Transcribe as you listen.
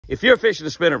If you're fishing a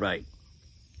spinnerbait,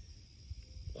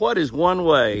 what is one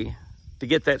way to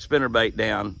get that spinnerbait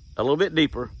down a little bit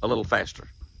deeper, a little faster?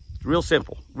 It's real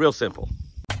simple, real simple.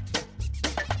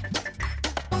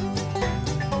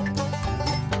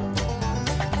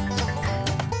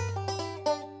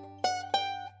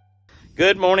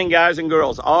 Good morning, guys and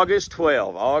girls. August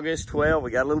 12,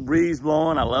 we got a little breeze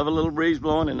blowing. I love a little breeze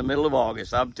blowing in the middle of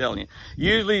August, I'm telling you.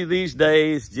 Usually these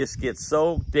days just get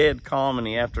so dead calm in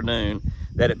the afternoon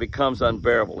that it becomes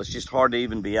unbearable. It's just hard to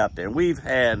even be out there. We've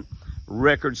had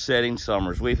record-setting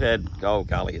summers. We've had, oh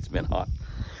golly, it's been hot.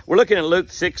 We're looking at Luke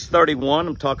 6:31.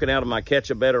 I'm talking out of my Catch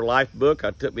a Better Life book.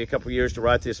 It took me a couple of years to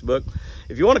write this book.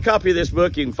 If you want a copy of this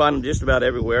book, you can find them just about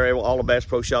everywhere. All the Bass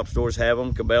Pro Shop stores have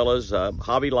them. Cabela's,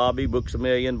 Hobby Lobby, Books A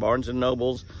Million, Barnes &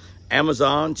 Nobles,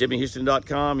 Amazon,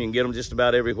 JimmyHouston.com. You can get them just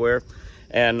about everywhere.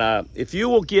 And if you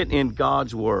will get in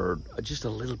God's Word just a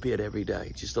little bit every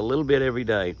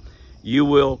day, you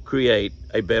will create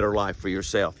a better life for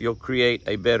yourself. You'll create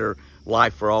a better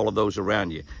life for all of those around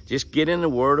you. Just get in the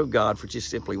Word of God for just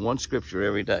simply one scripture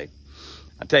every day.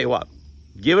 I tell you what,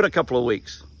 give it a couple of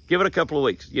weeks. Give it a couple of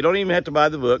weeks. You don't even have to buy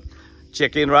the book.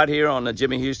 Check in right here on the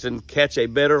Jimmy Houston Catch a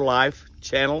Better Life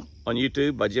channel on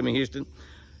YouTube by Jimmy Houston.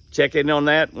 Check in on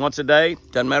that once a day.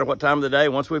 Doesn't matter what time of the day.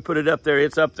 Once we put it up there,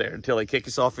 it's up there until they kick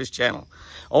us off his channel.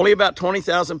 Only about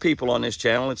 20,000 people on this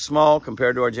channel. It's small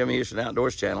compared to our Jimmy Houston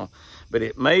Outdoors channel, but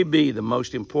it may be the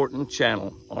most important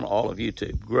channel on all of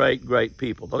YouTube. Great, great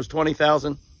people. Those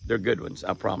 20,000, they're good ones,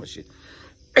 I promise you.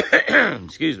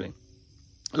 Excuse me.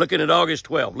 Looking at August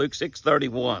 12, Luke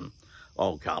 6:31.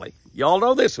 Oh, golly. Y'all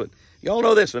know this one. Y'all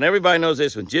know this one. Everybody knows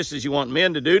this one. Just as you want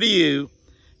men to do to you,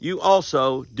 you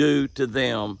also do to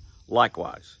them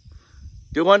likewise.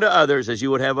 Do unto others as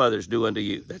you would have others do unto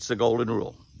you. That's the golden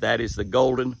rule. That is the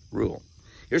golden rule.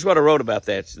 Here's what I wrote about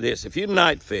that. It's this. If you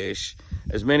night fish,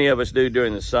 as many of us do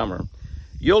during the summer,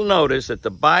 you'll notice that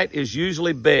the bite is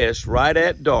usually best right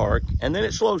at dark, and then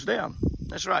it slows down.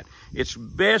 That's right. It's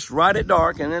best right at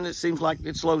dark, and then it seems like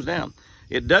it slows down.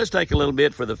 It does take a little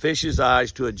bit for the fish's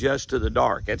eyes to adjust to the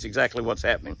dark. That's exactly what's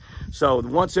happening. So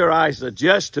once their eyes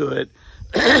adjust to it,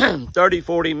 30,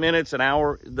 40 minutes, an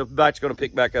hour, the bite's going to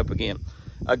pick back up again.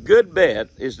 A good bet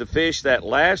is to fish that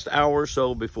last hour or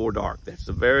so before dark. That's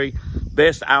the very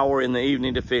best hour in the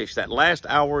evening to fish, that last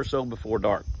hour or so before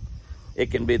dark. It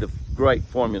can be the great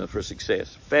formula for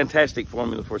success, fantastic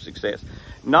formula for success.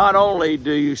 Not only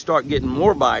do you start getting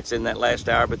more bites in that last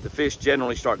hour, but the fish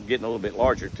generally start getting a little bit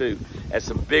larger too, as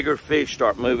some bigger fish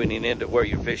start moving into where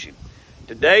you're fishing.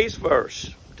 Today's verse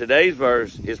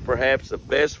is perhaps the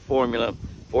best formula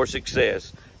for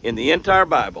success in the entire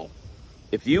Bible.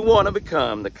 If you want to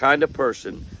become the kind of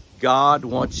person God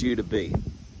wants you to be,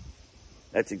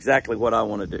 that's exactly what I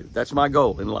want to do. That's my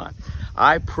goal in life.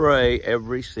 I pray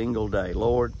every single day,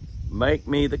 Lord, make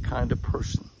me the kind of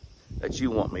person that you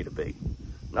want me to be.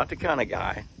 Not the kind of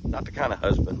guy, not the kind of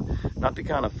husband, not the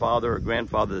kind of father or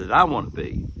grandfather that I want to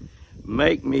be.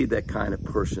 Make me that kind of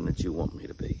person that you want me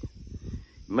to be.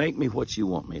 Make me what you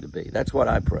want me to be. That's what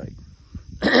I pray.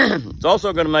 It's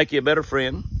also going to make you a better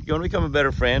friend. You're going to become a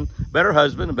better friend, better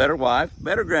husband, a better wife,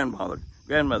 better grandmother,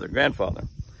 grandfather.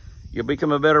 You'll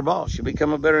become a better boss. You'll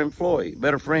become a better employee,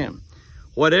 better friend.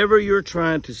 Whatever you're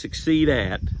trying to succeed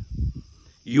at,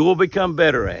 you will become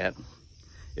better at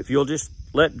if you'll just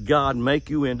let God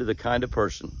make you into the kind of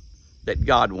person that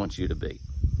God wants you to be.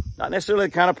 Not necessarily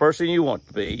the kind of person you want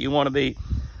to be. You want to be,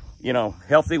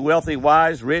 healthy, wealthy,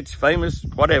 wise, rich, famous,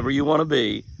 whatever you want to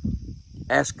be.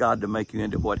 Ask God to make you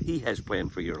into what He has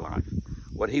planned for your life,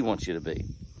 what He wants you to be.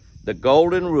 The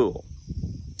golden rule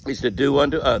is to do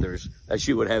unto others as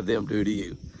you would have them do to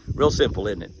you. Real simple,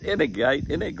 isn't it? Isn't it great?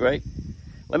 Isn't it great?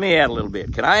 Let me add a little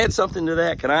bit. Can I add something to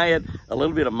that? Can I add a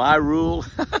little bit of my rule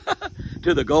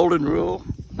to the golden rule?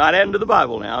 Not adding to the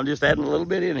Bible now. I'm just adding a little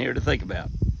bit in here to think about.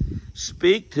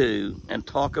 Speak to and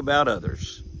talk about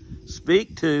others.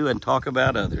 Speak to and talk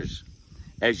about others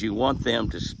as you want them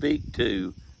to speak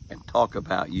to and talk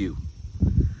about you.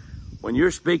 When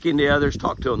you're speaking to others,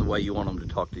 talk to them the way you want them to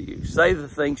talk to you. Say the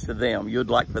things to them you'd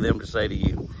like for them to say to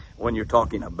you. When you're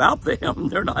talking about them,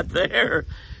 they're not there.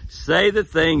 Say the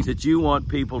things that you want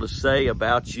people to say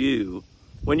about you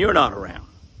when you're not around.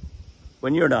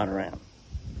 When you're not around.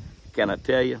 Can I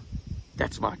tell you,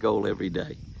 that's my goal every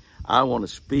day. I want to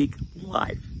speak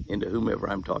life into whomever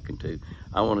I'm talking to.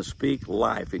 I want to speak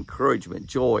life, encouragement,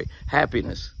 joy,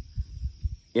 happiness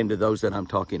into those that I'm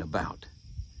talking about.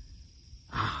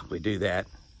 If we do that,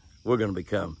 we're going to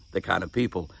become the kind of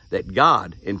people that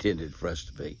God intended for us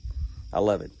to be. I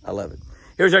love it. I love it.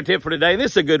 Here's our tip for today.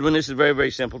 This is a good one. This is very,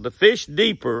 very simple. To fish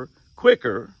deeper,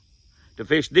 quicker,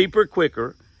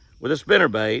 with a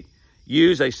spinnerbait,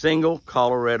 use a single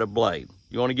Colorado blade.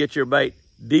 You want to get your bait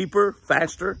deeper,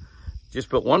 faster, just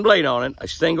put one blade on it, a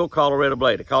single Colorado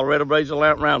blade. A Colorado blade is a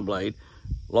round blade.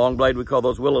 Long blade, we call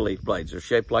those willow leaf blades. They're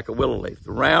shaped like a willow leaf.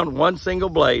 The round, one single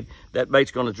blade, that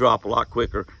bait's going to drop a lot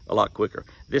quicker, a lot quicker.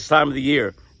 This time of the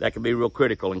year, that can be real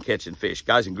critical in catching fish.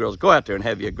 Guys and girls, go out there and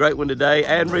have you a great one today.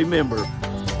 And remember,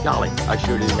 golly, I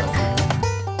sure do love you.